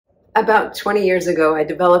About 20 years ago, I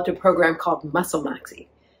developed a program called Muscle Moxie.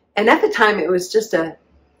 And at the time, it was just a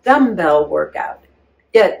dumbbell workout.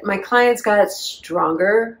 Yet my clients got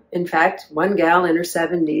stronger. In fact, one gal in her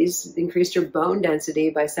 70s increased her bone density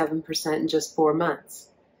by 7% in just 4 months.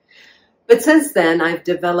 But since then, I've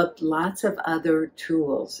developed lots of other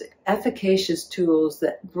tools, efficacious tools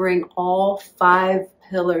that bring all 5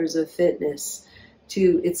 pillars of fitness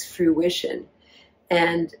to its fruition.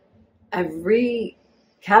 And I've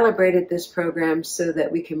recalibrated this program so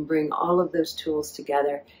that we can bring all of those tools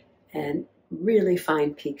together and really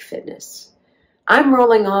find peak fitness. I'm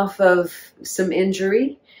rolling off of some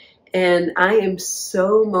injury, and I am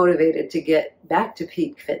so motivated to get back to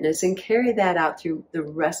peak fitness and carry that out through the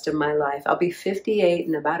rest of my life. I'll be 58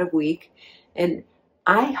 in about a week, and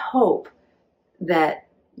I hope that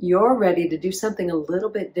you're ready to do something a little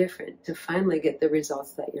bit different to finally get the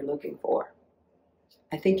results that you're looking for.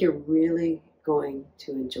 I think you're really going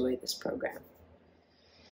to enjoy this program.